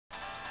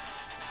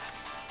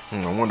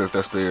I wonder if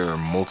that's their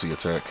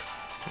multi-attack.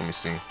 Let me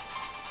see.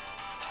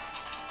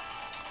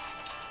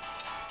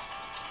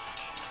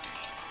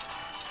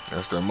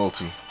 That's their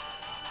multi.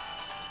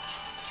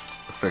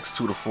 Affects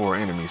 2 to 4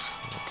 enemies.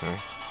 Okay.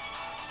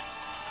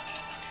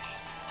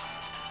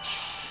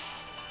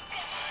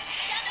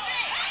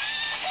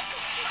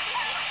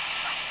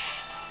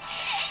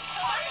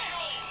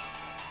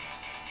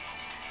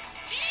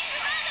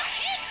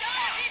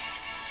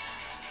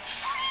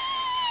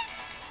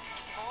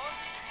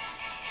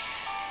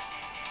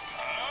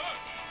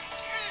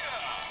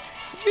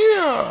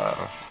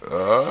 Yeah.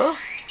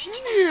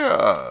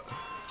 Yeah.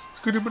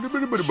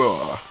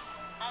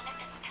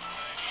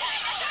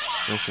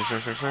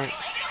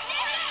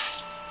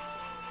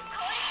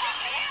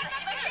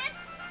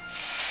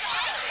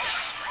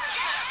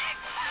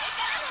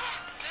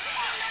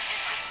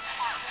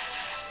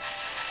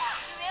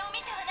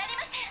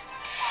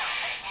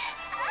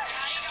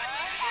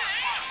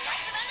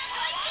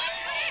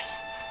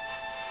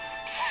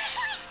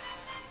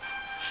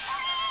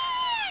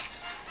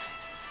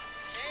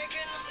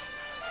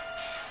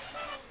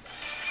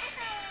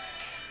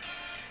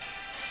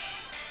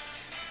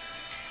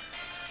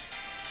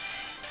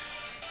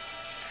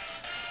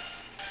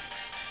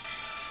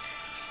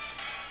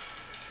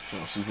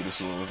 Let's see who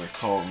this was that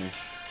called me.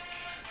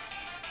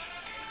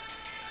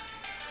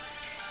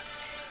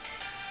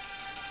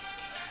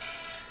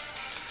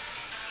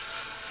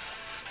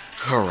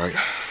 Alright.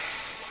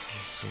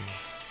 Let's see.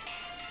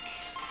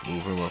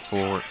 Move him up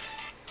forward.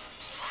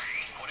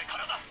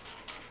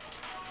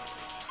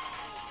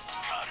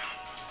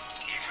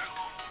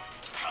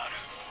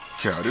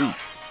 Kadu.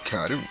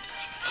 Kadu.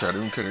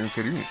 Kadu. Kadu.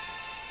 Kadu.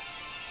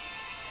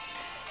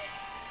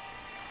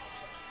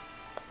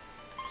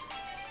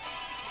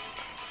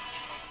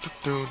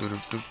 Okay,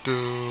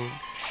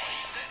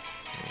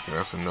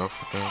 that's enough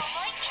for that.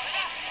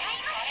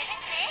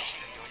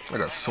 I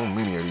got so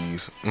many of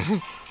these.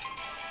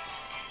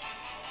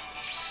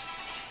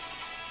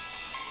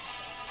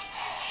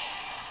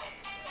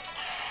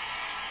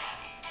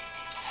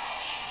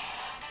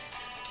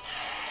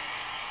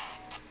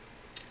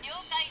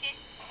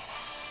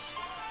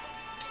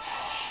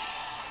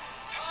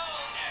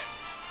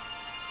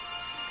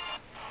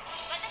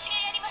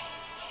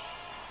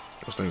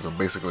 Those things are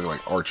basically like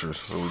archers,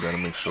 so we gotta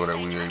make sure that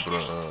we're able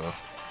to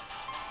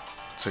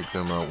take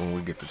them out when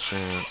we get the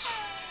chance.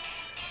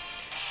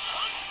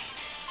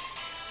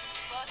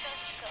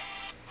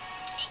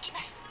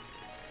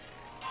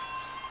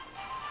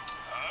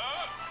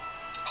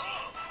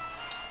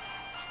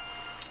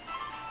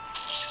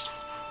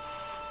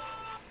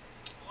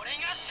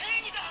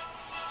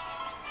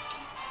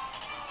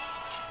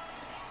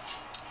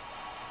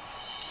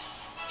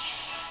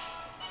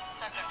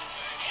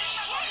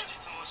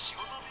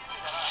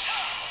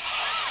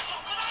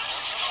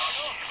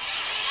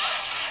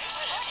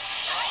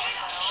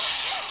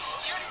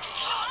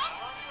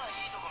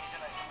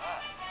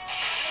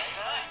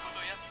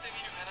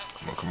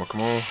 Come on,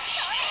 come on.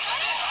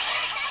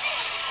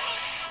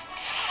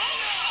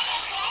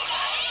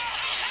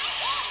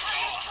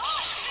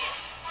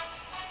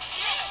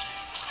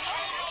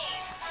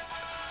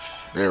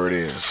 There it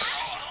is.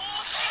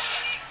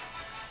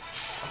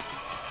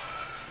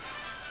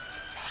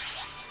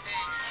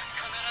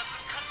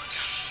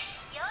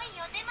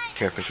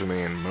 Captain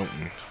Command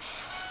Mountain.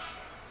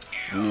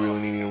 Do we really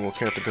need any more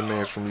Captain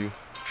Commands from you?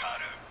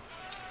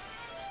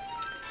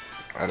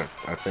 I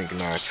think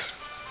not.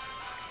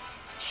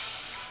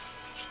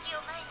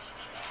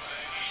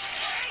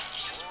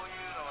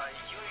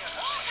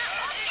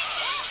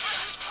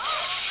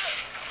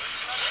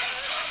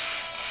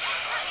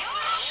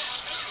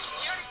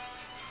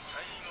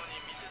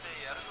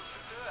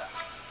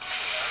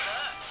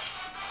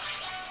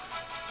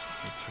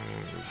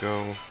 There we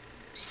go.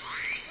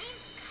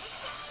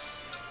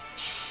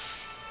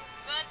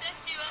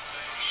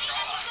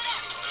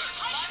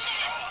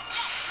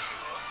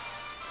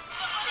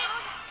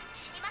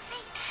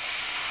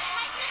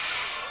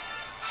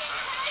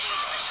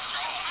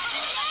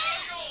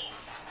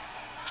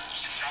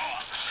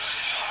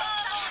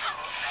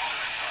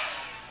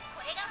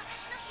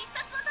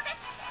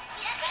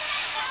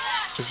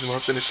 This is my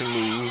finishing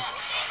move.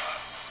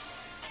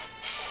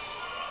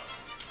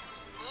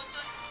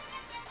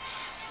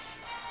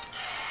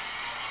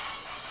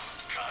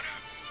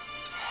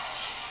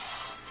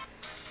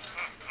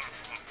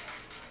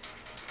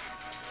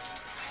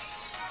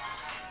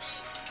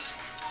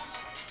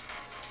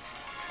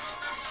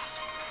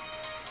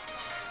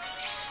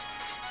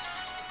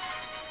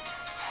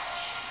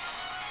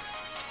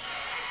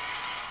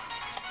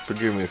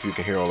 Forgive me if you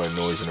can hear all that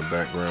noise in the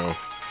background.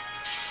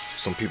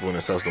 Some people in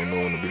this house don't know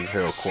when to be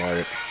held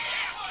quiet.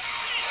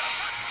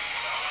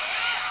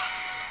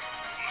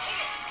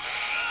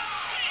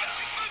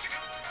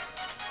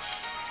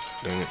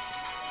 Dang it.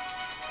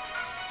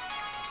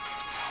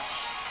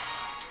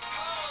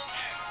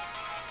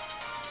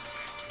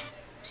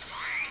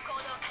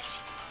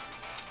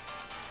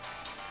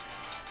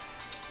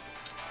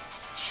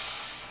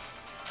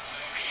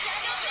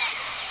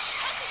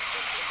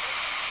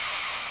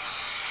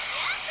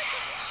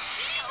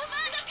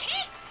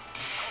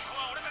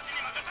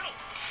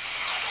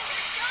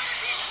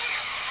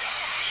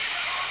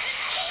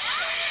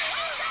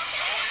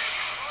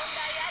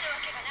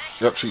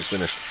 Yep, she's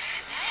finished.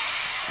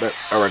 That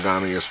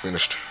origami is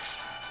finished.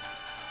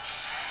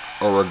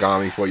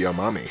 Origami for your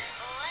mommy.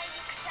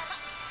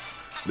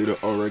 Little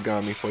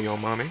origami for your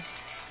mommy.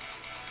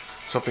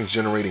 Something's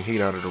generating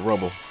heat out of the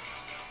rubble.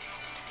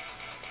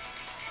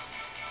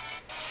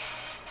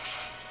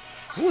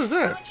 Who is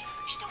that?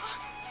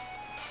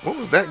 What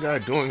was that guy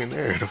doing in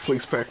there? The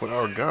police pack with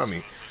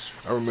origami.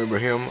 I remember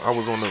him. I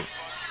was on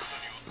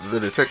the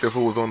detective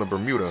who was on the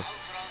Bermuda.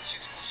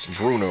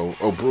 Bruno.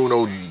 Oh,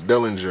 Bruno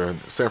Dellinger,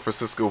 San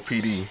Francisco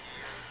PD.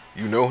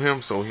 You know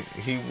him? So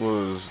he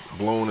was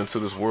blown into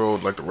this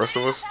world like the rest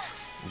of us.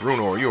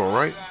 Bruno, are you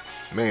alright?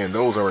 Man,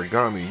 those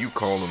origami, you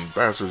call them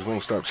bastards,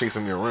 won't stop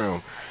chasing me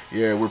around.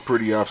 Yeah, we're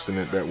pretty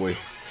obstinate that way.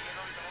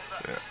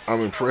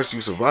 I'm impressed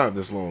you survived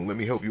this long. Let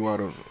me help you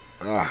out of...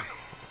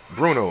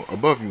 Bruno,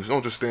 above you.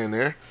 Don't just stand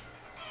there.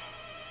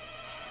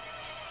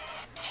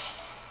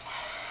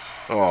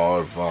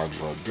 Oh,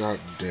 Vagva, god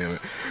damn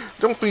it.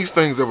 Don't these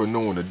things ever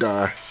know when to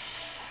die?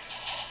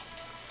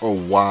 Oh,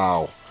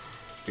 wow.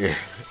 Yeah.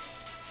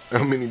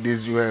 How many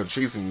did you have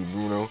chasing you,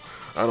 Bruno?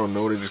 I don't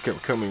know. They just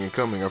kept coming and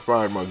coming. I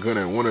fired my gun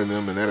at one of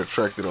them, and that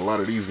attracted a lot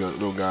of these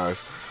little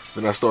guys.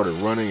 Then I started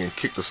running and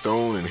kicked the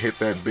stone and hit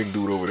that big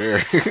dude over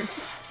there.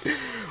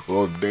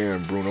 Well,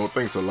 damn, Bruno.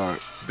 Thanks a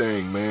lot.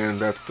 Dang, man.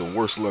 That's the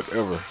worst luck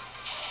ever.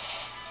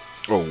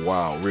 Oh,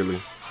 wow. Really?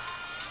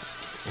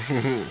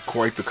 Not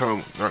quite the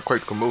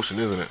commotion,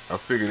 isn't it? I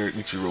figured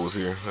Ichiro was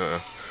here.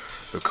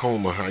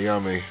 Takoma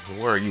Hayame,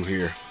 why are you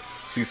here?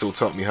 Ciso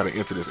taught me how to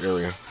enter this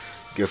area.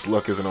 Guess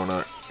luck isn't on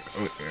our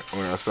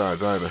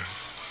sides either.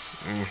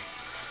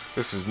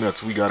 This is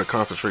nuts. We gotta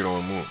concentrate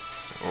on more.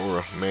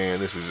 Or man,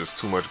 this is just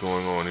too much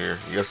going on here.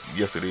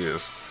 Yes, it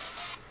is.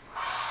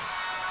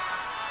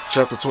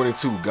 Chapter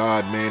 22: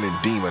 God, Man,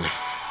 and Demon.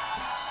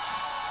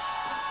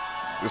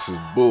 This is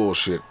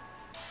bullshit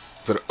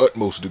to the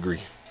utmost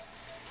degree.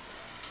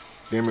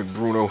 Damn it,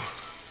 Bruno.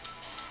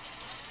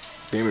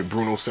 Damn it,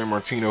 Bruno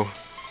Sammartino.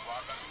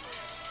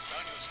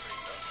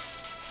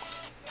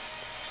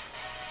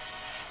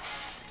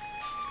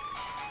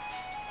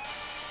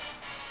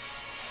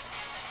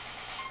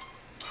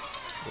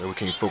 Yeah, we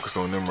can't focus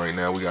on them right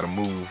now. We gotta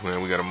move,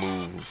 man. We gotta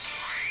move.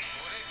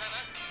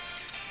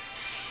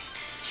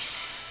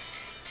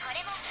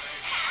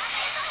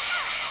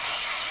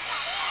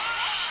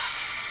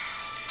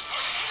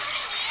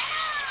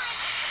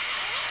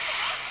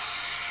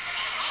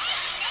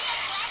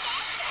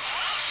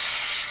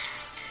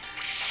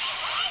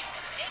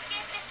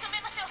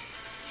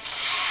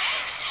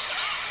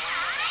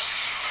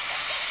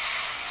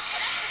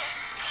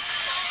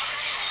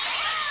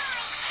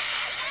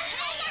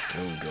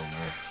 There we go,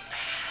 man.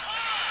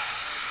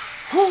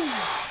 Whew,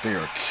 they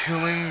are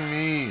killing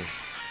me.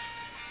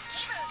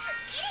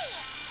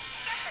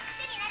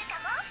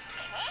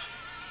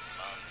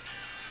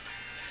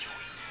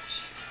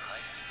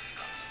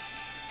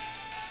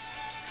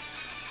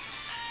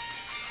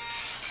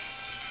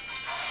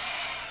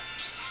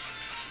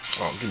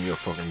 Oh, give me a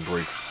fucking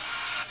break.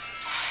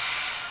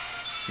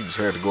 You just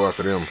had to go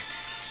after them.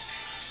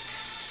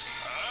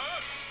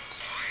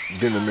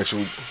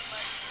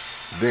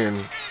 Then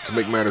to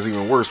make matters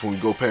even worse, when we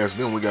go past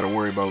them, we gotta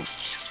worry about...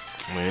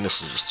 Man,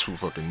 this is just too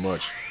fucking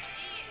much.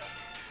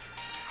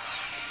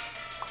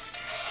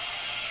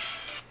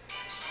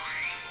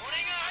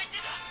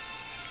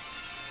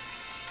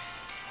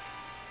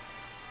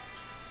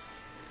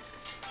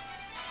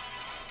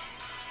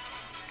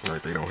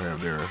 Right, they don't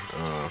have their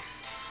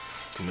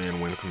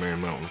Command Wind,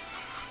 Command Mountain.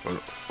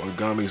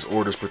 Origami's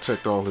orders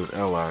protect all his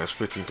allies,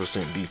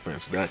 15%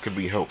 defense. That could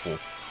be helpful.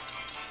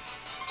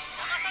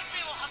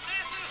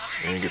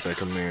 And get that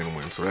Command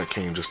Wind, so that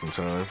came just in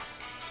time.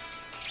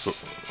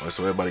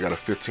 So everybody got a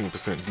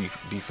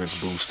 15%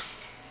 defense boost.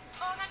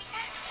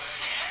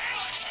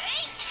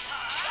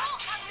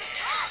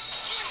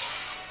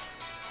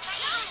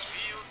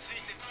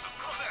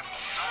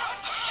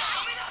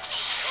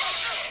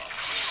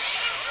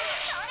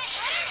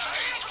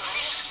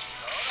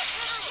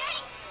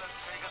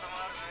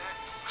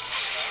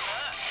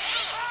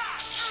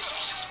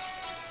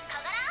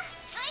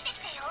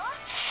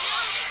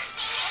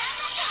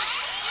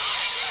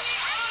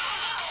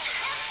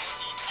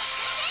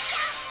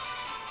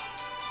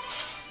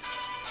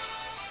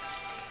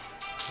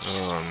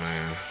 Oh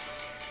man.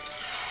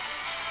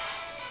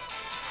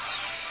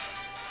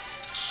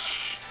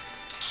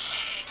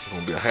 It's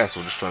gonna be a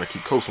hassle just trying to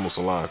keep Cosmos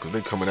alive, because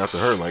they coming after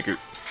her like a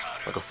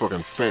fucking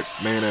fat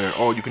man at an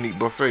all-you-can-eat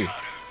buffet.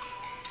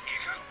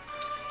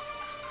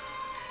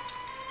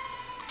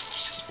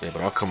 Yeah,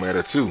 but I'll come at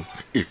her too,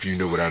 if you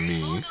know what I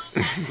mean.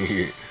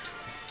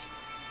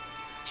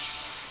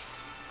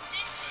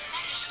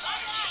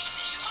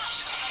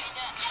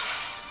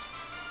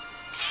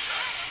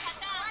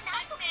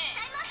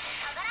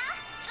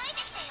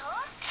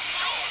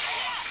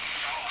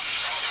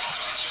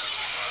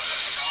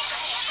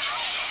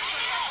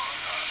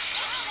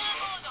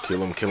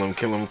 Kill him, kill him,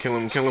 kill him, kill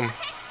him, kill him.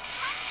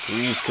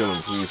 Please kill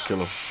him, please kill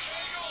him.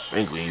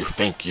 Thank you,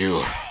 thank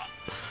you.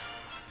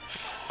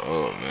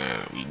 Oh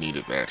man, we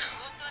needed that.